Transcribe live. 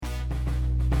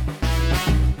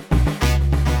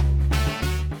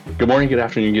Good morning, good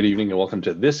afternoon, good evening, and welcome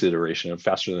to this iteration of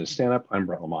Faster Than a Stand-Up. I'm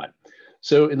Brent Lamont.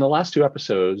 So in the last two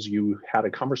episodes, you had a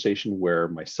conversation where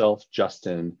myself,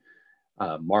 Justin,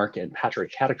 Mark, and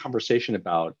Patrick had a conversation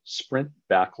about sprint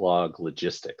backlog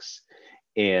logistics.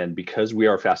 And because we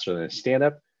are Faster Than a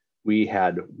Stand-Up, we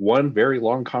had one very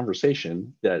long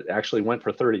conversation that actually went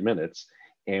for 30 minutes,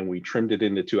 and we trimmed it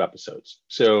into two episodes.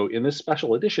 So in this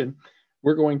special edition,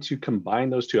 we're going to combine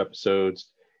those two episodes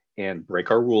and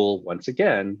break our rule once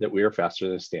again that we are Faster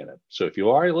Than a Stand-Up. So if you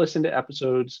already listened to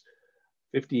episodes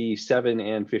 57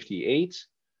 and 58,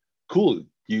 cool,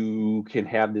 you can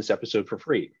have this episode for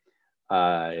free.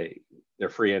 They're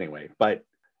free anyway, but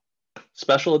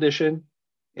special edition,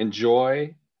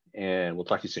 enjoy, and we'll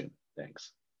talk to you soon.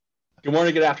 Thanks. Good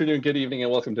morning, good afternoon, good evening,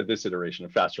 and welcome to this iteration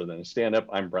of Faster Than a Stand-Up.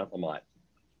 I'm Brent Lamont.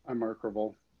 I'm Mark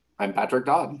Revolt. I'm Patrick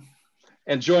Dodd.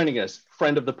 And joining us,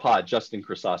 friend of the pod, Justin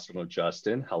Crisostomo.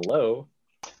 Justin, hello.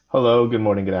 Hello, good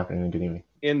morning, good afternoon, good evening.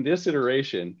 In this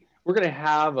iteration, we're going to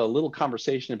have a little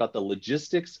conversation about the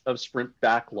logistics of sprint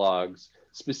backlogs,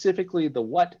 specifically the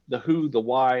what, the who, the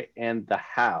why, and the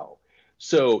how.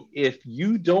 So if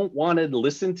you don't want to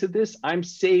listen to this, I'm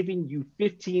saving you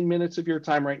 15 minutes of your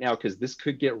time right now because this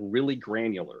could get really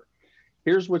granular.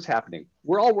 Here's what's happening.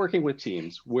 We're all working with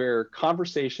teams where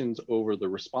conversations over the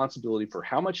responsibility for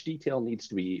how much detail needs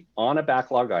to be on a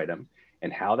backlog item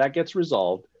and how that gets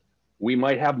resolved. We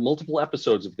might have multiple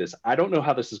episodes of this. I don't know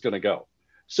how this is going to go.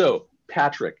 So,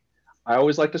 Patrick, I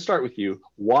always like to start with you.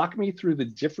 Walk me through the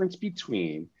difference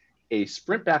between a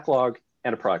sprint backlog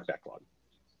and a product backlog.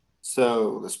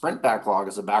 So the sprint backlog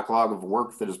is a backlog of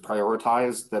work that is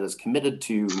prioritized, that is committed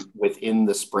to within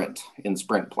the sprint, in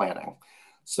sprint planning.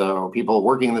 So people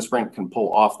working in the sprint can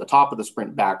pull off the top of the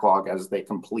sprint backlog as they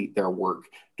complete their work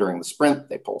during the sprint.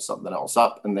 They pull something else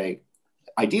up and they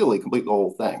ideally complete the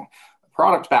whole thing.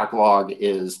 Product backlog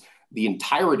is the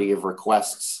entirety of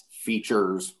requests,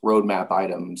 features, roadmap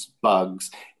items,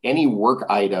 bugs, any work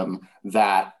item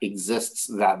that exists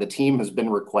that the team has been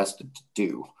requested to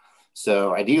do.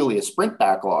 So ideally, a sprint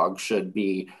backlog should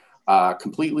be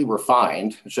completely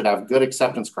refined, should have good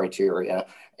acceptance criteria,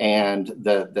 and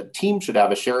the team should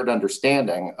have a shared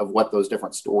understanding of what those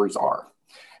different stories are.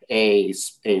 A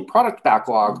product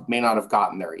backlog may not have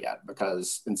gotten there yet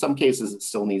because in some cases it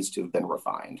still needs to have been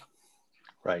refined.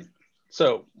 Right.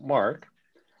 So, Mark,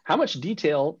 how much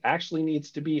detail actually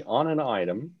needs to be on an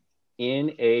item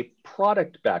in a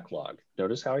product backlog?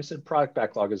 Notice how I said product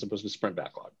backlog as opposed to sprint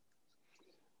backlog.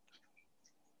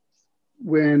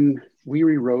 When we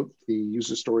rewrote the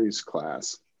user stories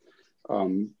class,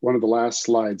 one of the last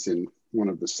slides in one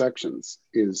of the sections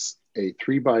is a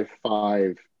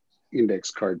 3x5 index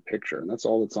card picture, and that's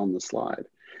all that's on the slide.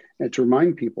 And to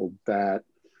remind people that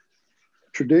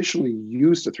traditionally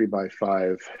used a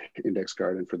 3x5 index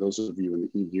card, and for those of you in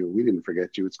the EU, we didn't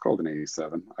forget you, it's called an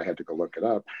 87. I had to go look it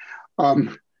up.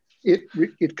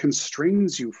 It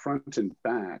constrains you front and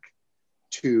back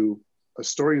to a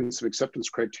story and some acceptance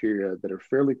criteria that are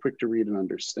fairly quick to read and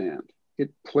understand. It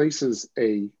places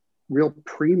a real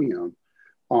premium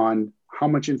on how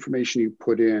much information you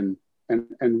put in, and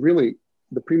really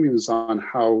the premium is on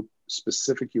how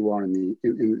specific you are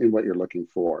in what you're looking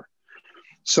for.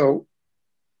 So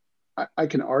I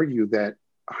can argue that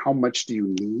how much do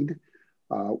you need?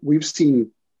 We've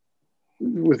seen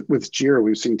with Jira,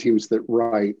 we've seen teams that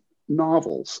write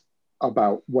novels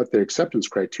about what their acceptance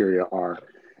criteria are.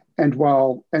 And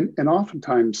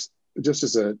oftentimes, just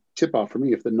as a tip off for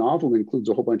me, if the novel includes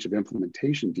a whole bunch of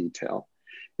implementation detail,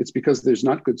 it's because there's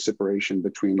not good separation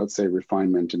between, let's say,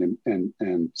 refinement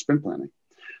and sprint planning.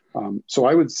 So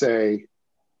I would say,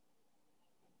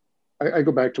 I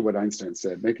go back to what Einstein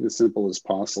said: make it as simple as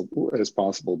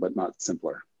possible, but not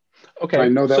simpler. Okay. I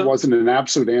know that wasn't an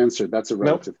absolute answer. That's a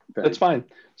relative thing. That's fine.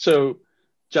 So,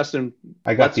 Justin,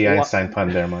 I got the Einstein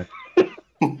pun there, Mark.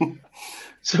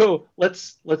 So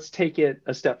let's take it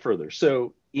a step further.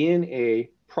 So in a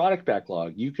product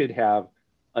backlog, you could have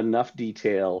enough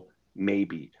detail,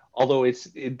 maybe. Although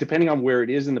depending on where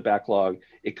it is in the backlog,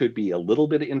 it could be a little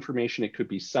bit of information, it could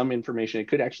be some information, it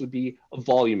could actually be a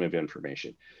volume of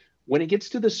information. When it gets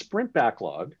to the sprint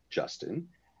backlog, Justin,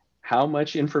 how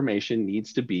much information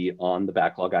needs to be on the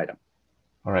backlog item?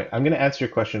 All right, I'm going to answer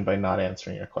your question by not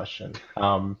answering your question.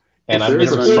 And I'm going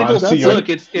to respond to your... Look,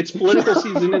 it's political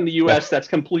season in the U.S. That's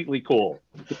completely cool.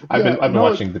 I've been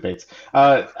watching debates.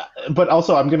 But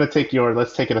also, I'm going to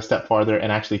let's take it a step farther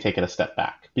and actually take it a step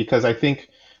back. Because I think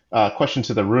question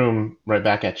to the room right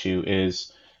back at you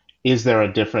is there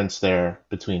a difference there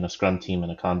between a Scrum team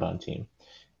and a Kanban team?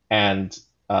 And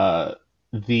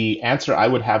the answer I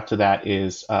would have to that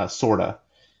is sorta.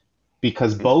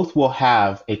 because both will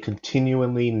have a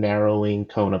continually narrowing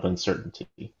cone of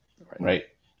uncertainty, right?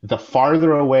 The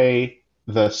farther away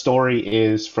the story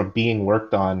is from being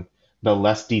worked on, the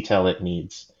less detail it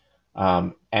needs,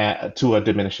 to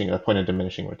a point of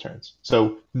diminishing returns.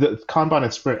 So the Kanban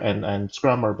and Sprint and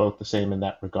Scrum are both the same in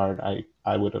that regard.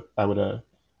 I would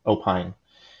opine.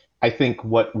 I think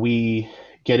what we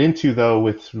get into, though,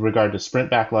 with regard to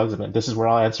sprint backlogs, and this is where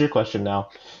I'll answer your question now,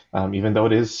 even though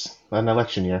it is an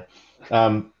election year.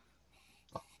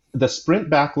 The sprint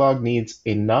backlog needs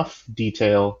enough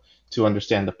detail to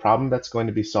understand the problem that's going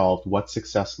to be solved, what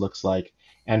success looks like,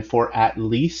 and for at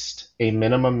least a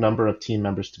minimum number of team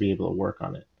members to be able to work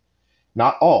on it.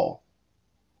 Not all.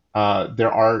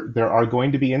 There are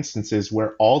going to be instances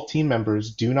where all team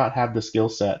members do not have the skill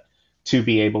set to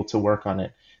be able to work on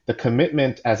it. The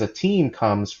commitment as a team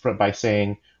comes by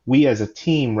saying, we as a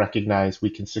team recognize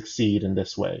we can succeed in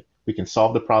this way. We can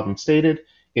solve the problem stated.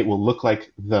 It will look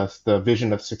like the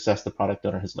vision of success the product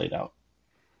owner has laid out.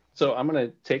 So I'm going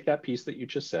to take that piece that you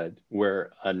just said,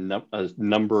 where a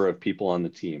number of people on the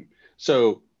team.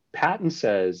 So Patton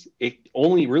says it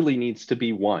only really needs to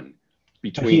be one.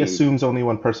 He assumes only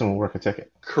one person will work a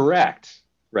ticket. Correct,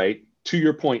 right? To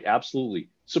your point, absolutely.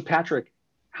 So Patrick,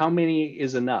 how many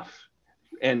is enough?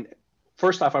 And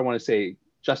first off, I want to say,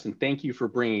 Justin, thank you for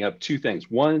bringing up two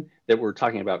things. One, that we're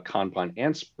talking about Kanban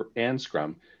and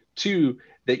Scrum. Two,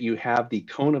 that you have the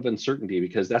cone of uncertainty,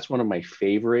 because that's one of my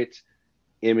favorite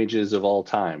images of all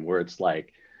time, where it's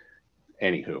like,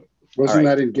 anywho. Wasn't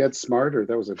that in Get Smart, or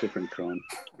that was a different cone?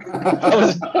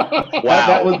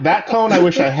 Wow. That cone I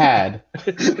wish I had.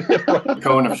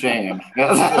 Cone of shame.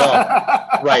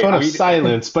 Right. Cone of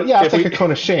silence, but yeah, I'll take a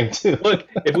cone of shame too. Look,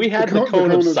 if we had the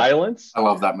cone of silence, I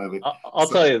love that movie. I'll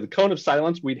tell you, the cone of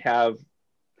silence, we'd have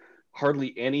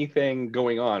hardly anything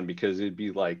going on, because it'd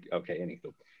be like, okay,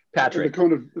 anywho. Patrick,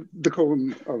 the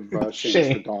cone of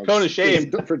shame for dogs. Cone of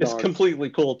shame is completely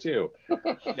cool too.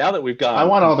 Now that we've got, I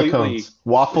want all the cones: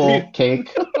 waffle,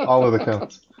 cake, all of the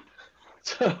cones.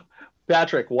 So,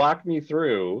 Patrick, walk me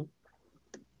through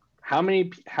how many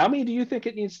do you think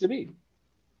it needs to be?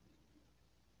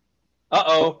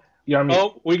 Oh,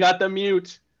 we got the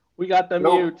mute.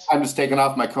 Mute. I'm just taking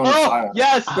off my cone of silence.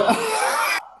 Yes.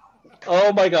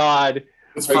 Oh my God!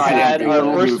 We had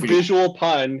our first visual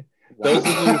pun. Those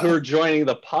of you who are joining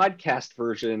the podcast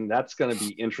version, that's going to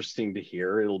be interesting to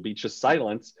hear. It'll be just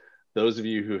silence. Those of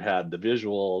you who had the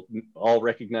visual all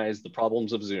recognize the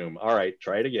problems of Zoom. All right,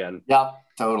 try it again. Yeah,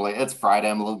 totally. It's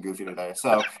Friday. I'm a little goofy today.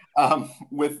 So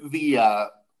with the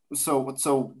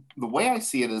so the way I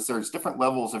see it is there's different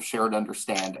levels of shared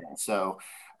understanding. So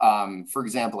for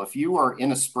example, if you are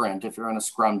in a sprint, if you're in a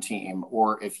Scrum team,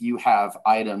 or if you have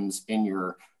items in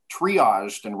your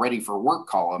triaged and ready for work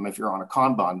column, if you're on a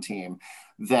Kanban team,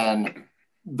 then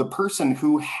the person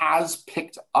who has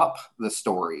picked up the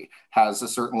story has a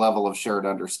certain level of shared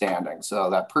understanding. So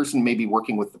that person may be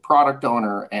working with the product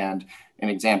owner, and an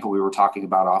example we were talking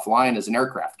about offline is an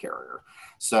aircraft carrier.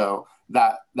 So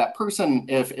that person,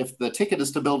 if the ticket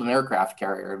is to build an aircraft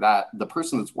carrier, that the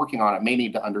person that's working on it may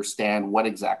need to understand what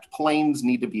exact planes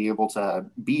need to be able to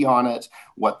be on it,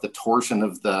 what the torsion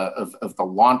of the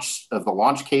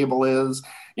launch cable is,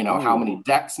 how many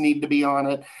decks need to be on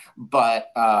it. But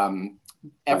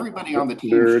everybody on the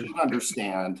team should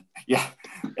understand. Yeah,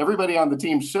 everybody on the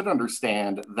team should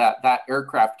understand that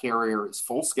aircraft carrier is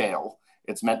full scale.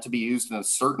 It's meant to be used in a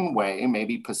certain way,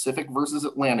 maybe Pacific versus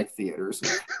Atlantic theaters.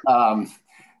 And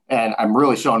I'm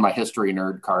really showing my history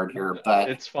nerd card here, but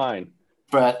it's fine.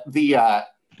 But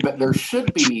but there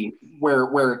should be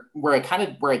where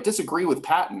I disagree with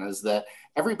Patton is that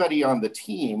everybody on the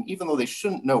team, even though they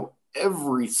shouldn't know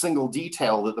every single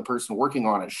detail that the person working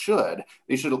on it should,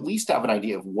 they should at least have an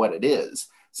idea of what it is.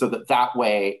 So that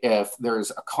way, if there's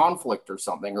a conflict or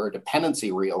something, or a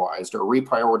dependency realized, or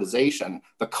reprioritization,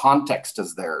 the context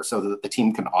is there so that the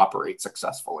team can operate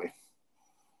successfully.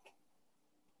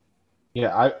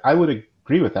 Yeah, I would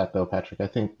agree with that, though, Patrick. I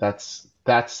think that's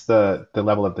the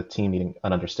level of the team needing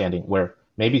an understanding, where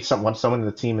maybe someone in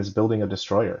the team is building a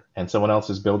destroyer and someone else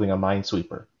is building a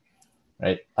minesweeper,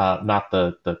 right? Not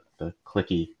the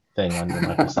clicky thing on your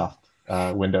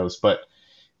Microsoft Windows, but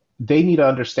they need to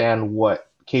understand what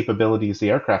capabilities the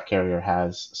aircraft carrier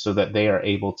has so that they are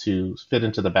able to fit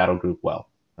into the battle group well,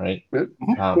 right?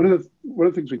 One of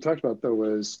the things we talked about, though,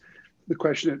 was the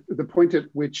point at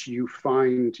which you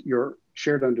find your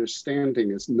shared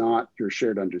understanding is not your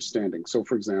shared understanding. So,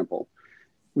 for example,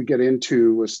 we get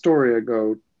into a story, I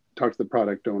go talk to the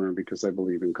product owner because I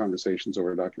believe in conversations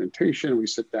over documentation. We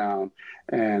sit down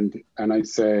and I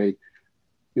say,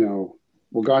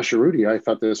 well, gosh, Rudy, I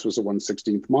thought this was a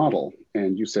 1/16th model.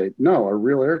 And you say, no, a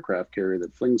real aircraft carrier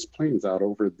that flings planes out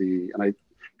over the, and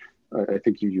I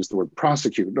think you used the word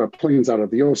prosecute, planes out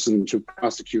of the ocean to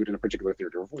prosecute in a particular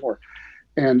theater of war.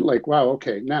 And like, wow,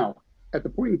 okay. Now, at the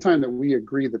point in time that we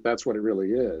agree that that's what it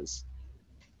really is,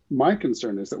 my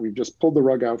concern is that we've just pulled the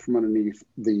rug out from underneath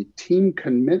the team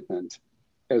commitment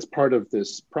as part of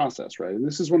this process, right? And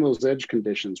this is one of those edge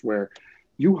conditions where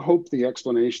you hope the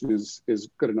explanation is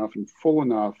good enough and full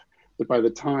enough that by the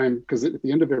time, because at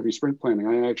the end of every sprint planning,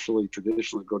 I actually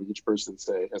traditionally go to each person and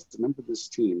say, as a member of this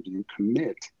team, do you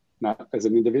commit, not as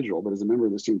an individual, but as a member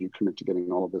of this team, do you commit to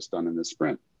getting all of this done in this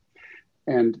sprint?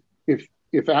 And if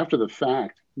after the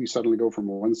fact, we suddenly go from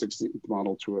a 1/16th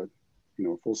model to a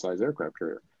full-size aircraft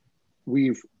carrier,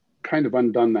 we've kind of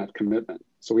undone that commitment.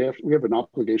 So we have an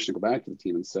obligation to go back to the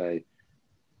team and say,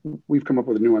 we've come up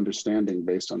with a new understanding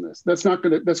based on this. That's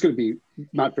going to be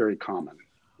not very common.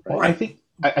 Right? Well, I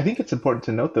think it's important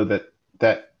to note though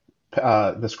that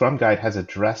the Scrum Guide has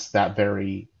addressed that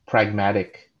very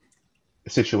pragmatic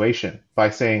situation by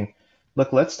saying,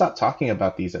 look, let's stop talking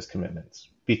about these as commitments,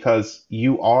 because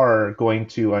you are going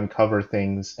to uncover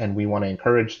things and we want to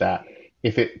encourage that.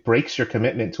 If it breaks your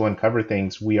commitment to uncover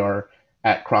things, we are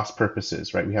at cross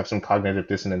purposes, right? We have some cognitive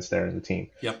dissonance there in the team.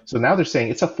 Yep. So now they're saying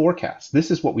it's a forecast.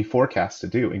 This is what we forecast to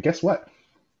do. And guess what?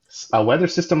 A weather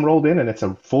system rolled in and it's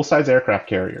a full-size aircraft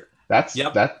carrier.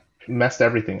 That messed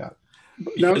everything up.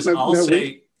 Because I'll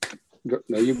say,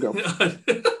 no, you go.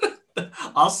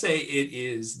 I'll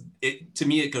say to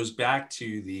me, it goes back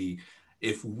to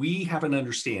if we have an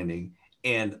understanding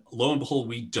and lo and behold,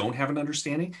 we don't have an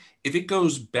understanding, if it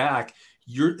goes back,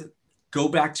 go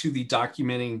back to the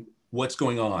documenting what's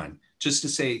going on, just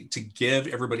to give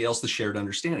everybody else the shared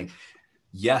understanding.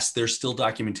 Yes, there's still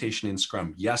documentation in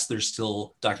Scrum. Yes, there's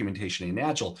still documentation in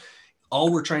Agile.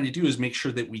 All we're trying to do is make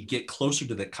sure that we get closer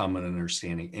to that common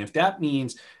understanding. And if that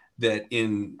means that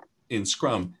in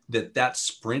Scrum, that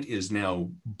sprint is now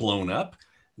blown up,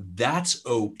 that's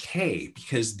okay,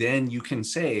 because then you can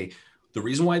say, the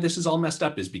reason why this is all messed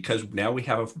up is because now we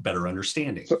have a better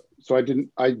understanding. So I didn't,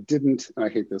 and I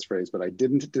hate this phrase, but I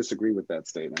didn't disagree with that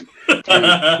statement.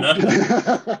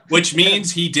 Which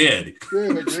means he did.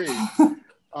 Good, agreed.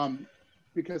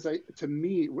 Because to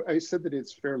me, I said that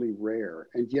it's fairly rare.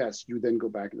 And yes, you then go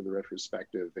back into the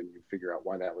retrospective and you figure out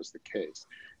why that was the case.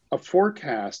 A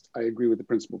forecast, I agree with the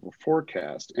principle of a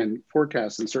forecast, and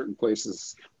forecasts in certain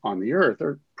places on the earth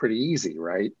are pretty easy,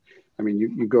 right? I mean,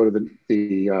 you go to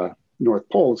the North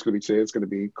Pole, it's going to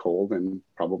be cold and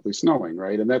probably snowing,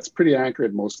 right? And that's pretty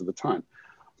accurate most of the time.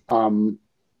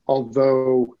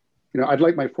 Although, I'd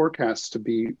like my forecasts to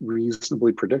be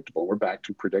reasonably predictable. We're back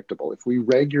to predictable. If we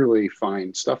regularly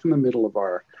find stuff in the middle of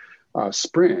our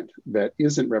sprint that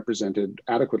isn't represented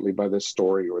adequately by the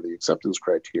story or the acceptance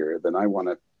criteria, then I want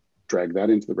to drag that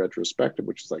into the retrospective,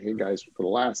 which is like, hey guys, for the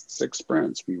last 6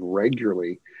 sprints, we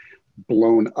regularly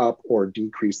blown up or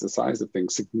decreased the size of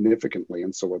things significantly.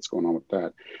 And so what's going on with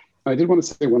that? I did want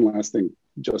to say one last thing.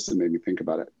 Justin made me think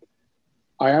about it.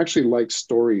 I actually like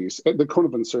stories. The cone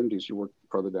of uncertainties, you work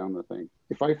further down the thing.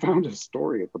 If I found a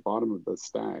story at the bottom of the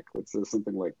stack that says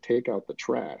something like, take out the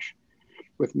trash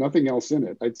with nothing else in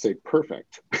it, I'd say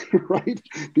perfect, right?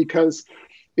 Because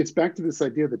it's back to this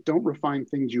idea that don't refine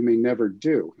things you may never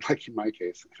do. Like in my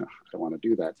case, I don't want to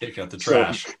do that. Take out the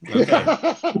trash. Okay.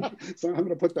 So I'm going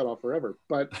to put that off forever.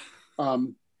 But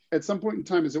at some point in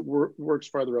time, as it works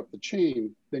farther up the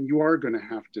chain, then you are going to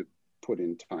have to put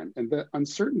in time. And the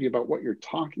uncertainty about what you're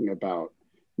talking about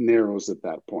narrows at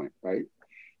that point, right?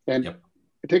 And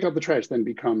take out the trash then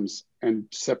becomes, and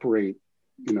separate,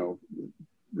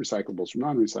 recyclables from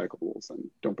non-recyclables, and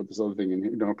don't put this other thing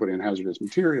in, don't put in hazardous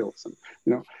materials,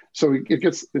 and so it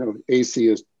gets, AC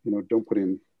is, don't put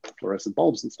in fluorescent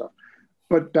bulbs and stuff.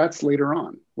 But that's later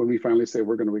on when we finally say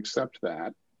we're going to accept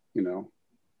that, and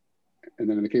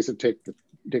then in the case of take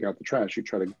out the trash, you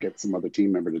try to get some other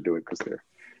team member to do it because they're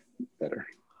better.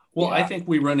 Well, I think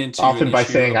we run into often by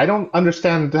saying, I don't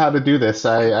understand how to do this.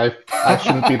 I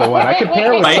shouldn't be the one. I can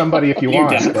pair with somebody if you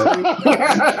want.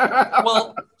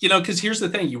 Well, because here's the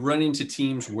thing. You run into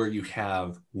teams where you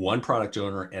have one product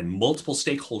owner and multiple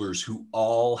stakeholders who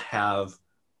all have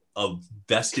a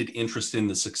vested interest in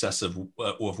the success of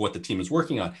what the team is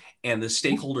working on. And the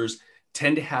stakeholders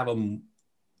tend to have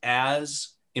as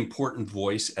important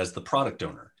voice as the product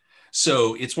owner.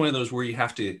 So it's one of those where you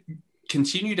have to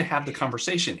continue to have the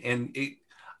conversation. And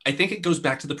I think it goes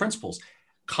back to the principles.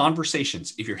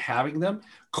 Conversations, if you're having them,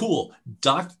 cool.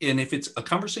 And if it's a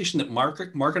conversation that Mark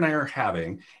and I are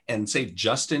having, and say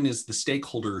Justin is the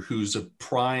stakeholder who's a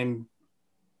prime,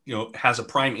 has a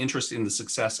prime interest in the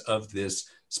success of this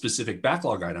specific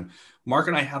backlog item. Mark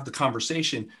and I have the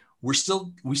conversation. We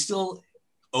still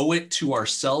owe it to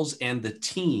ourselves and the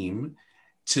team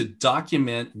to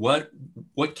document what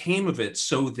came of it,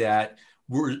 so that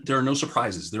there are no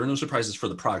surprises. There are no surprises for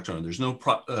the product owner. There's no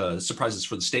surprises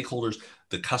for the stakeholders,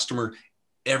 the customer.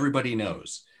 Everybody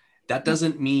knows. That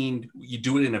doesn't mean you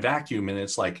do it in a vacuum and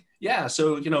it's like, yeah,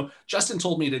 so, Justin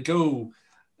told me to go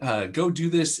do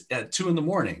this at 2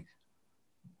 a.m.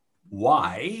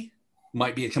 Why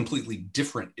might be a completely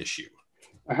different issue.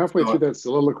 Halfway through that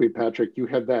soliloquy, Patrick, you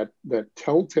had that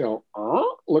telltale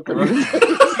look at me.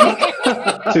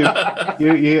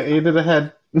 You did a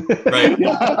head. Right.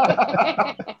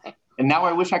 And now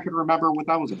I wish I could remember what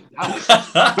that was about.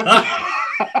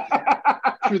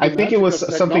 I think it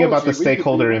was something about the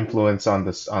stakeholder influence on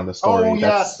the story. Oh,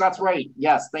 yes, that's right.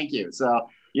 Yes, thank you. So,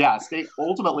 yeah,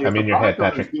 ultimately, if the product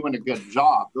owner is doing a good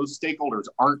job, those stakeholders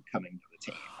aren't coming to the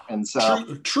team. And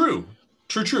so, true.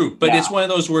 But it's one of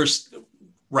those where,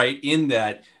 right, in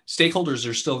that stakeholders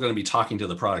are still going to be talking to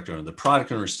the product owner. The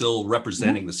product owner is still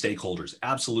representing the stakeholders.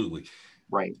 Absolutely.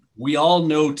 Right. We all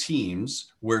know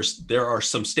teams where there are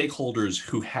some stakeholders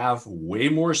who have way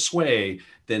more sway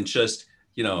than just,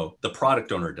 the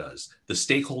product owner does. The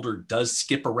stakeholder does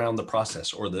skip around the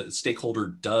process, or the stakeholder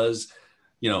does,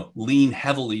 lean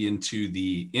heavily into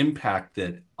the impact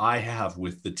that I have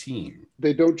with the team.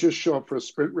 They don't just show up for a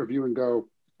sprint review and go,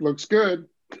 looks good.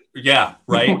 Yeah,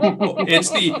 right.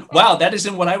 It's wow, that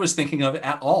isn't what I was thinking of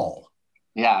at all.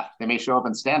 Yeah, they may show up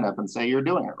and stand up and say you're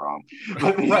doing it wrong.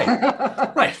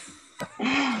 Right.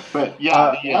 But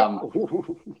yeah,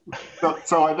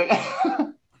 so I think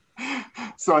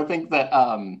I think that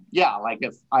I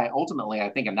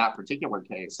think in that particular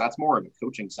case, that's more of a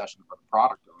coaching session for the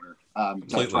product owner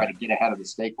to try to get ahead of the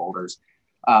stakeholders.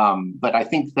 But I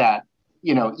think that,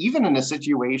 even in a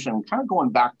situation, kind of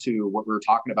going back to what we were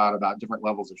talking about different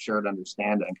levels of shared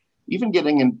understanding, even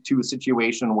getting into a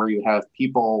situation where you have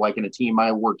people like in a team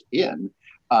I work in,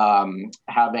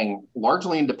 having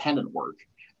largely independent work,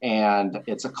 and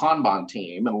it's a Kanban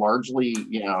team, and largely,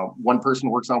 one person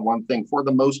works on one thing for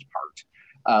the most part.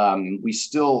 We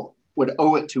still would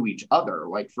owe it to each other.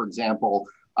 Like, for example,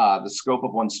 the scope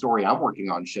of one story I'm working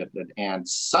on shifted, and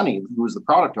Sunny, who's the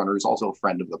product owner, is also a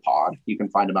friend of the pod. You can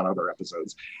find him on other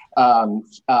episodes.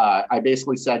 I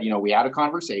basically said, we had a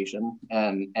conversation,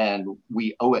 and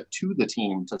we owe it to the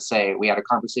team to say we had a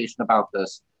conversation about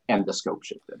this, and the scope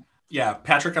shifted. Yeah,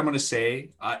 Patrick, I'm going to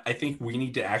say, I think we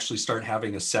need to actually start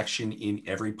having a section in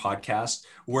every podcast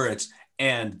where it's,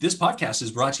 and this podcast is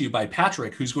brought to you by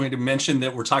Patrick, who's going to mention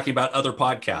that we're talking about other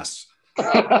podcasts.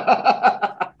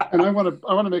 And I want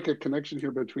to make a connection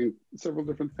here between several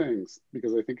different things,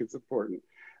 because I think it's important.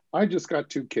 I just got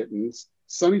 2 kittens.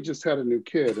 Sunny just had a new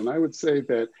kid. And I would say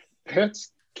that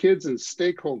pets, kids, and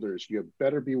stakeholders, you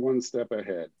better be one step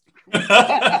ahead.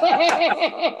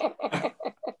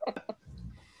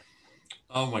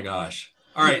 Oh my gosh.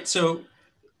 All right. So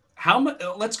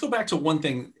let's go back to one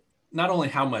thing, not only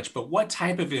how much, but what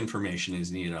type of information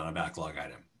is needed on a backlog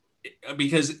item?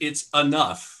 Because it's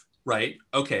enough, right?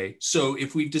 Okay. So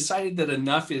if we've decided that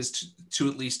enough is to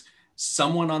at least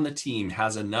someone on the team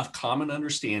has enough common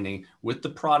understanding with the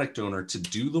product owner to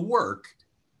do the work,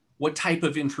 what type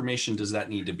of information does that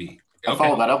need to be? I'll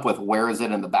follow that up with, where is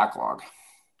it in the backlog?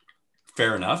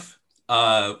 Fair enough.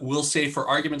 We'll say, for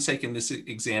argument's sake, in this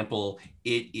example,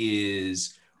 it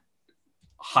is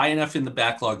high enough in the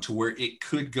backlog to where it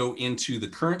could go into the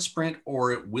current sprint,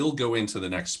 or it will go into the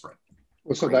next sprint.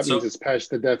 Well, so that means it's past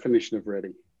the definition of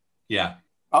ready. Yeah.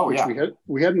 Oh, which yeah.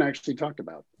 We hadn't actually talked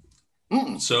about.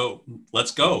 So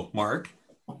let's go, Mark.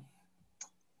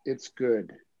 It's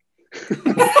good.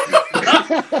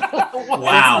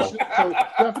 Wow. So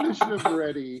definition of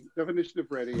ready,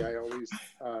 I always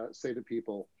say to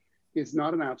people, is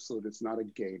not an absolute, it's not a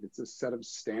gate. It's a set of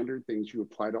standard things you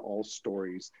apply to all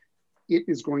stories. It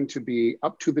is going to be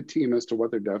up to the team as to what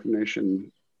their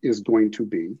definition is going to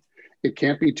be. It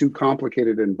can't be too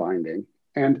complicated and binding.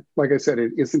 And like I said,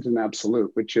 it isn't an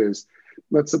absolute, which is,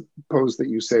 let's suppose that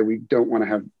you say we don't want to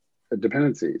have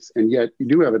dependencies, and yet you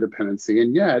do have a dependency,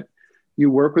 and yet you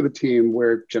work with a team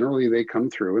where generally they come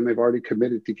through and they've already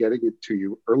committed to getting it to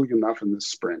you early enough in the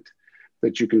sprint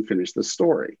that you can finish the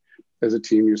story. As a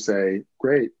team, you say,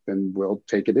 great, then we'll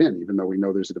take it in. Even though we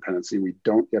know there's a dependency, we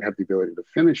don't yet have the ability to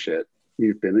finish it.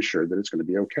 We've been assured that it's going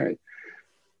to be okay.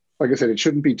 Like I said, it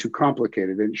shouldn't be too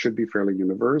complicated. It should be fairly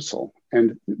universal.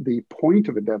 And the point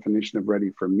of a definition of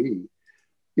ready for me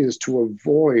is to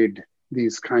avoid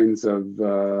these kinds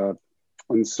of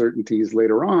uncertainties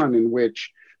later on, in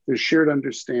which there's shared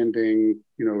understanding,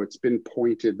 it's been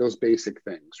pointed, those basic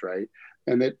things, right?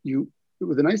 And that you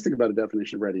the nice thing about a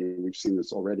definition of ready, and we've seen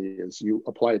this already, is you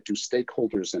apply it to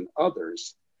stakeholders and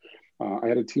others. I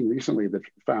had a team recently that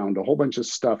found a whole bunch of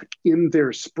stuff in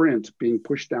their sprint being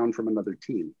pushed down from another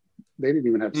team. They didn't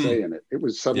even have say in it. It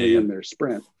was suddenly in their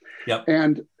sprint. Yep.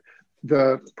 And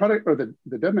the product or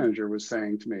the dev manager was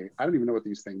saying to me, I don't even know what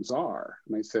these things are.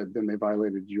 And I said, then they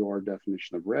violated your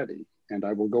definition of ready. And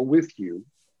I will go with you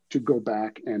to go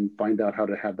back and find out how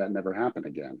to have that never happen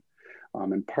again.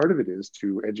 And part of it is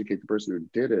to educate the person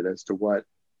who did it as to what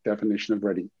definition of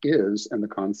ready is and the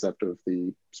concept of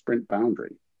the sprint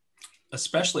boundary.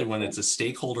 Especially when it's a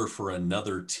stakeholder for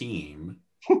another team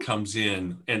comes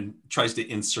in and tries to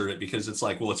insert it because it's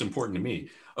like, well, it's important to me.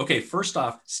 Okay, first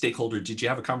off, stakeholder, did you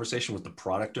have a conversation with the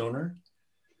product owner?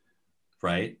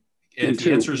 Right? And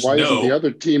the answer is why no. isn't the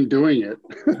other team doing it?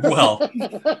 Well,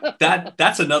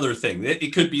 that's another thing.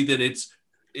 It could be that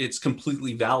it's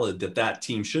completely valid that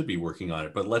team should be working on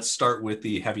it. But let's start with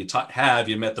the have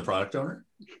you met the product owner?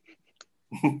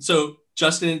 So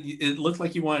Justin, it looked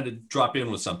like you wanted to drop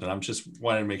in with something. I'm just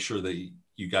wanting to make sure that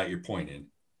you got your point in.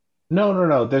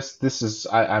 No. This is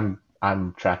I'm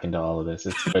tracking to all of this.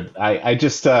 It's good. I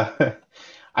just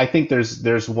I think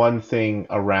there's one thing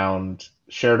around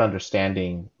shared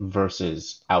understanding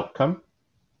versus outcome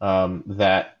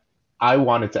that I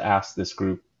wanted to ask this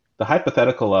group. The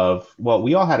hypothetical of, well,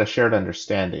 we all had a shared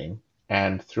understanding,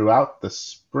 and throughout the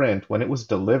sprint, when it was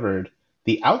delivered,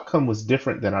 the outcome was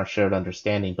different than our shared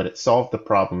understanding, but it solved the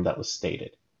problem that was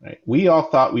stated. Right? We all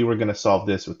thought we were going to solve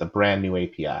this with a brand new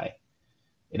API.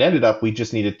 It ended up we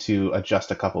just needed to adjust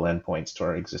a couple endpoints to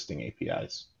our existing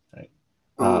APIs. Right?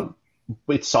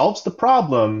 It solves the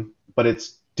problem, but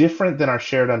it's different than our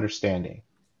shared understanding.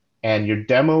 And you're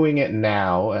demoing it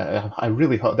now. I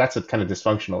really hope that's a kind of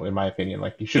dysfunctional, in my opinion.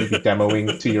 Like, you shouldn't be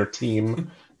demoing to your team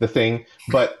the thing,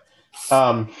 but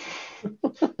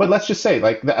let's just say,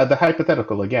 like, the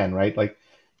hypothetical again, right? Like,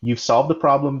 you've solved the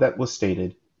problem that was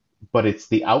stated, but it's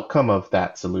the outcome of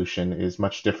that solution is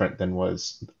much different than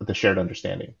was the shared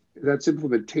understanding. That's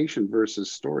implementation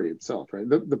versus story itself, right?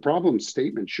 The problem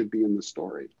statement should be in the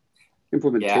story.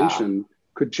 Implementation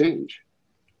could change.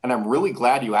 And I'm really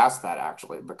glad you asked that,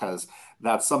 actually, because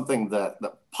that's something that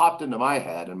popped into my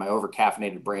head, and my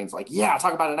over-caffeinated brain's like, yeah,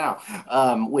 talk about it now,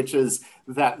 which is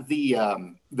that the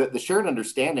shared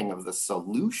understanding of the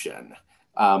solution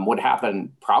would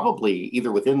happen probably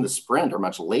either within the sprint or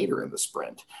much later in the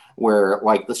sprint, where,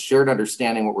 like, the shared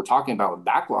understanding, what we're talking about with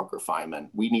backlog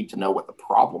refinement, we need to know what the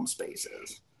problem space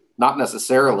is, not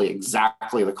necessarily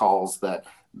exactly the calls that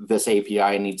this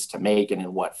API needs to make and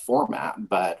in what format,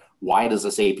 but why does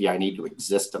this API need to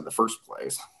exist in the first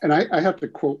place? And I have to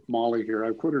quote Molly here.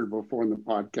 I've quoted her before in the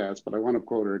podcast, but I want to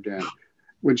quote her again.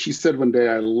 When she said one day,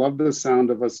 I love the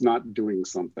sound of us not doing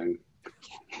something.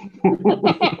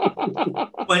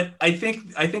 But I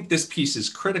think this piece is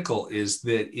critical, is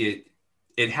that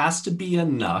it has to be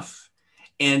enough.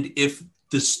 And if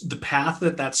the path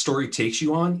that story takes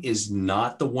you on is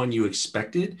not the one you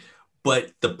expected,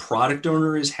 but the product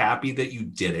owner is happy that you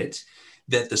did it,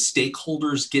 that the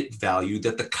stakeholders get value,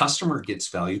 that the customer gets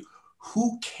value,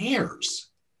 who cares,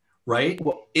 right?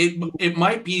 Well, it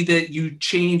might be that you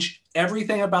change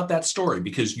everything about that story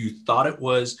because you thought it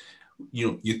was,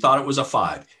 you thought it was a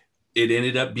 5. It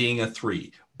ended up being a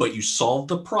 3, but you solved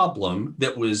the problem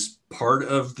that was part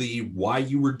of the why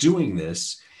you were doing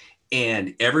this,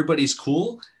 and everybody's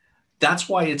cool. That's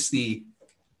why it's the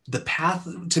path.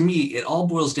 To me, it all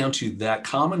boils down to that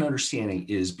common understanding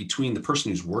is between the person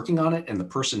who's working on it and the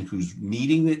person who's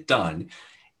needing it done.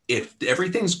 If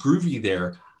everything's groovy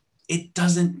there, it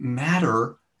doesn't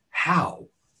matter how.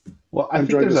 Well, I think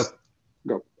there's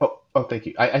go. Oh, thank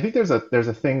you. I think there's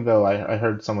a thing though. I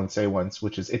heard someone say once,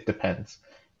 which is it depends,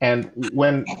 and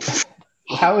when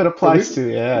how it applies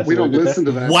to we don't listen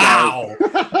to that. Wow.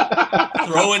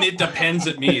 Throwing it depends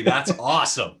at me. That's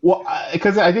awesome. Well,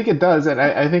 because I think it does, and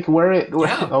I think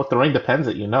throwing depends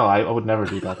at you. I would never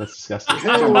do that. That's disgusting.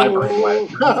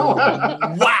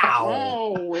 Wow.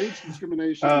 Oh, age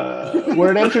discrimination.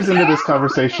 Where it enters into this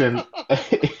conversation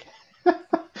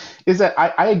is that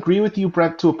I agree with you,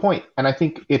 Brent, to a point, and I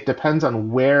think it depends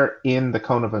on where in the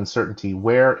cone of uncertainty,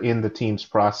 where in the team's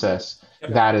process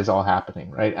that is all happening,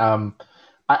 right?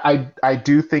 I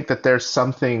do think that there's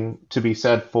something to be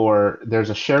said for there's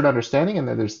a shared understanding and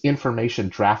then there's information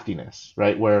draftiness,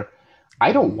 right? Where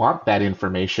I don't want that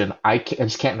information. I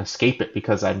just can't escape it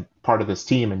because I'm part of this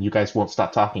team and you guys won't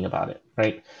stop talking about it,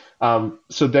 right?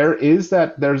 So there's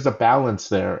a balance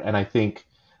there. And I think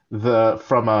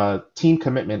from a team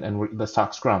commitment, and let's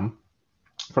talk Scrum,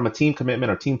 from a team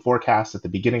commitment or team forecast at the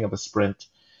beginning of a sprint,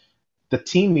 the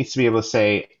team needs to be able to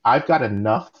say, I've got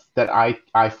enough that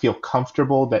I feel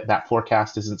comfortable that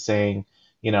forecast isn't saying,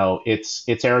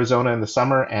 it's Arizona in the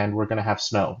summer and we're going to have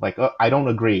snow. Like, I don't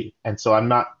agree. And so I'm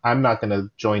not going to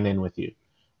join in with you,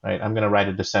 right? I'm going to write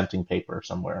a dissenting paper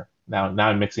somewhere. Now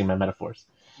I'm mixing my metaphors.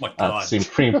 My God.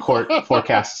 Supreme Court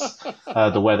forecasts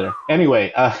the weather.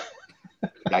 Anyway,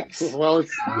 well,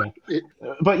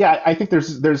 but yeah, I think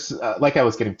there's like I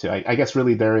was getting to. I guess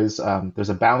really there's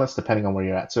a balance depending on where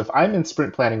you're at. So if I'm in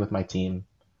sprint planning with my team,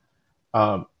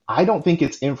 I don't think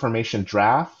it's information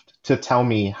draft to tell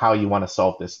me how you want to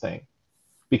solve this thing,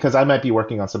 because I might be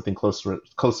working on something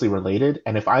closely related,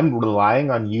 and if I'm relying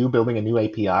on you building a new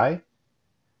API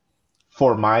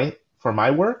for my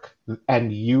work,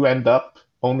 and you end up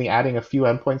only adding a few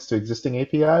endpoints to existing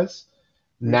APIs,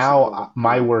 now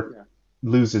my work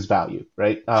loses value,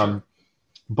 right? Sure.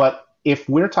 But if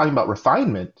we're talking about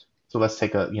refinement, so let's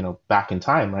take back in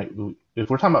time, right? If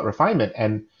we're talking about refinement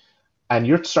and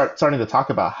you're starting to talk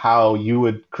about how you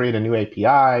would create a new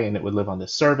API and it would live on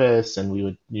this service, and we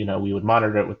would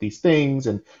monitor it with these things,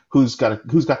 and who's got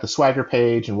the Swagger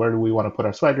page and where do we want to put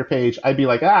our Swagger page, I'd be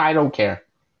like, I don't care.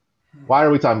 Why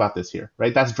are we talking about this here,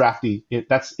 right? That's drafty.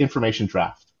 That's information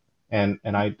draft, and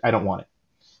I don't want it.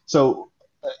 So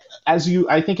I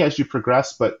think as you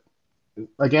progress, but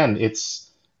again,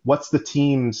 it's what's the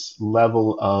team's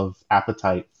level of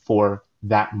appetite for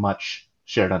that much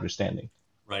shared understanding.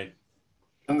 Right.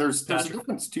 And there's a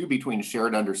difference too between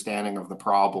shared understanding of the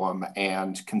problem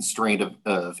and constraint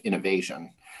of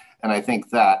innovation. And I think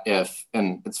that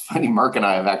and it's funny, Mark and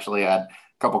I have actually had a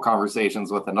couple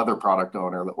conversations with another product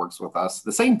owner that works with us,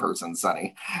 the same person,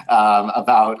 Sonny,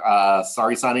 about,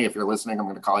 sorry, Sonny, if you're listening, I'm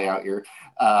going to call you out here.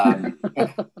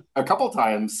 A couple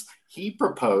times he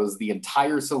proposed the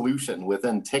entire solution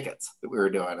within tickets that we were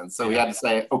doing. And so we had to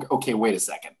say, okay, wait a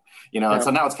second. And so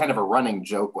now it's kind of a running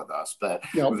joke with us. But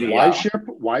why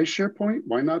SharePoint?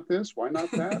 Why not this? Why not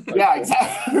that? Like, yeah,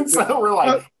 exactly. So we're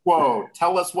like, whoa,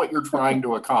 tell us what you're trying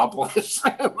to accomplish.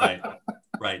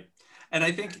 Right. And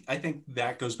I think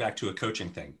that goes back to a coaching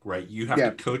thing, right? You have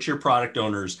to coach your product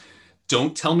owners.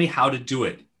 Don't tell me how to do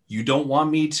it. You don't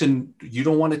want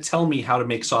to tell me how to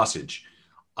make sausage.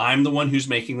 I'm the one who's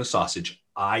making the sausage.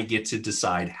 I get to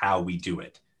decide how we do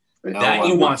it.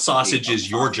 You want sausage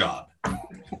is your job.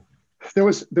 There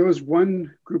was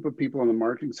one group of people on the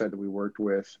marketing side that we worked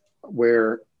with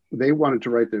where they wanted to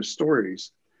write their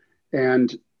stories.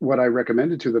 And what I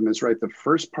recommended to them is write the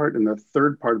first part and the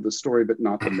third part of the story, but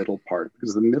not the middle part,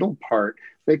 because the middle part,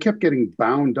 they kept getting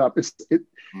bound up.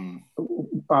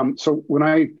 So when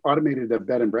I automated a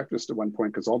bed and breakfast at one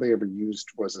point, because all they ever used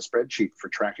was a spreadsheet for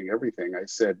tracking everything, I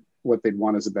said what they'd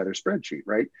want is a better spreadsheet,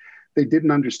 right? They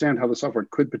didn't understand how the software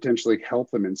could potentially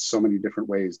help them in so many different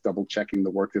ways, double checking the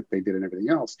work that they did and everything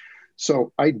else.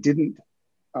 So I didn't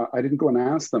go and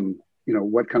ask them,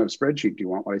 what kind of spreadsheet do you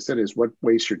want? What I said is, what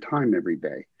wastes your time every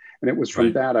day? And it was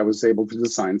from that I was able to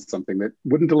design something that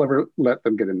wouldn't let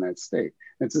them get in that state.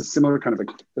 And it's a similar kind of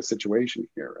a situation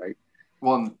here, right?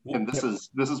 Well, and this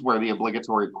is where the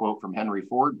obligatory quote from Henry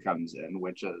Ford comes in,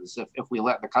 which is, if we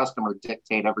let the customer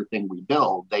dictate everything we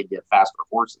build, they get faster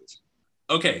horses.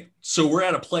 Okay, so we're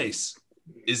at a place.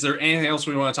 Is there anything else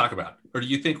we want to talk about? Or do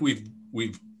you think we've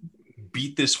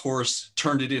beat this horse,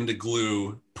 turned it into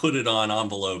glue, put it on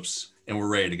envelopes, and we're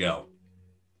ready to go?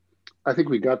 I think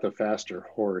we got the faster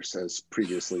horse, as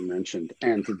previously mentioned,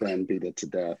 and then beat it to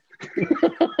death.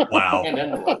 Wow. And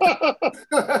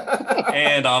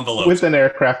envelopes. With an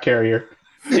aircraft carrier.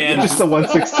 And just a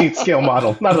 1/16 scale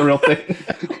model, not a real thing.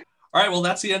 All right, well,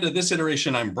 that's the end of this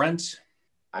iteration. I'm Brent.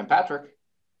 I'm Patrick.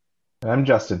 I'm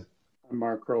Justin. I'm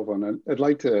Mark Rovon. I'd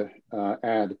like to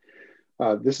add,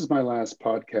 this is my last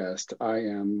podcast. I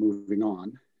am moving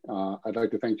on. I'd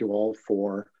like to thank you all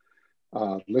for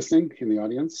listening in the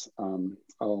audience.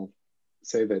 I'll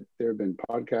say that there have been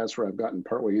podcasts where I've gotten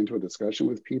partway into a discussion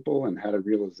with people and had a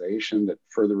realization that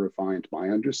further refined my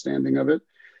understanding of it.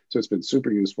 So it's been super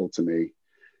useful to me.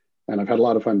 And I've had a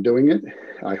lot of fun doing it.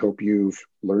 I hope you've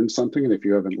learned something. And if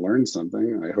you haven't learned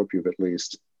something, I hope you've at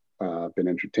least been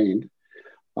entertained.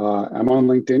 I'm on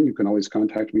LinkedIn. You can always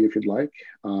contact me if you'd like.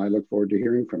 I look forward to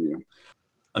hearing from you.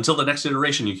 Until the next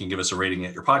iteration, you can give us a rating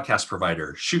at your podcast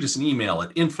provider, shoot us an email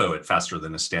at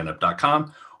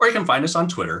info@fasterthanastandup.com, or you can find us on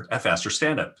Twitter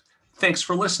 @FasterStandup. Thanks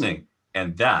for listening.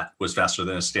 And that was Faster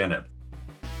Than a Stand-Up.